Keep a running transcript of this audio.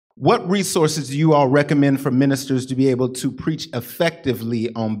What resources do you all recommend for ministers to be able to preach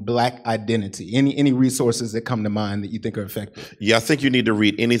effectively on Black identity? Any resources that come to mind that you think are effective? Yeah, I think you need to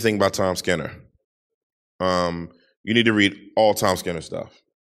read anything by Tom Skinner. You need to read all Tom Skinner stuff.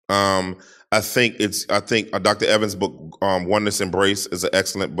 I think Dr. Evans' book, Oneness Embrace, is an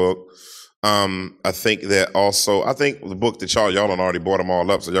excellent book. I think the book that y'all done already bought them all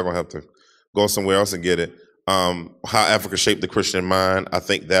up, so y'all gonna have to go somewhere else and get it. How Africa Shaped the Christian Mind. I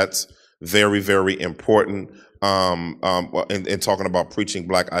think that's very, very important in talking about preaching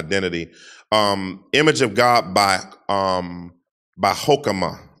Black identity. Image of God by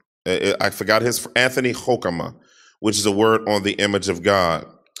Hoekema. I forgot Anthony Hoekema, which is a word on the image of God.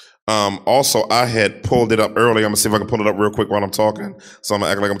 Also, I had pulled it up earlier. I'm gonna see if I can pull it up real quick while I'm talking. So I'm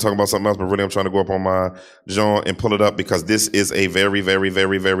gonna act like I'm talking about something else, but really I'm trying to go up on my John and pull it up because this is a very, very,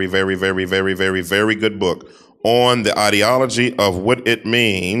 very, very, very, very, very, very, very good book on the ideology of what it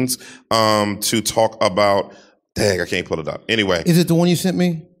means to talk about. Dang, I can't pull it up. Anyway, is it the one you sent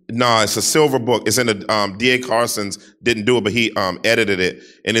me? No, it's a silver book. It's in the D.A. Carson's didn't do it, but he edited it,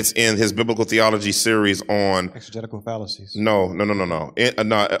 and it's in his biblical theology series on exegetical fallacies. No.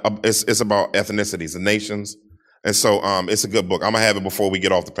 It's about ethnicities and nations, and so it's a good book. I'm gonna have it before we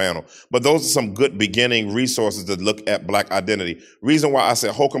get off the panel. But those are some good beginning resources to look at Black identity. Reason why I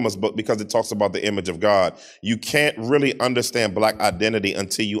said Hoekema's book because it talks about the image of God. You can't really understand Black identity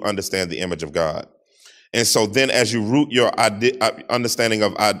until you understand the image of God. And so then as you root your understanding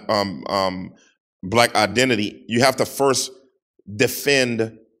of Black identity, you have to first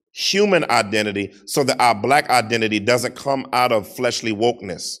defend human identity so that our Black identity doesn't come out of fleshly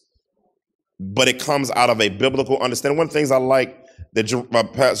wokeness, but it comes out of a biblical understanding. One of the things I like that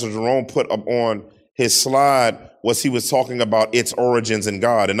Pastor Jerome put up on his slide was he was talking about its origins in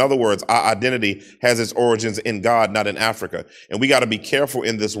God. In other words, our identity has its origins in God, not in Africa. And we got to be careful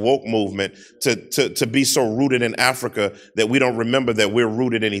in this woke movement to be so rooted in Africa that we don't remember that we're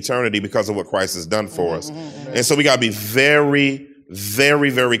rooted in eternity because of what Christ has done for us. And so we got to be very,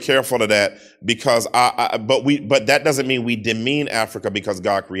 very, very careful of that because but that doesn't mean we demean Africa because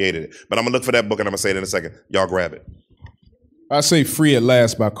God created it. But I'm gonna look for that book and I'm gonna say it in a second. Y'all grab it. I say Free at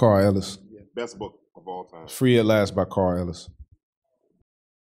Last by Carl Ellis. Best book of all time. Free at Last by Carl Ellis.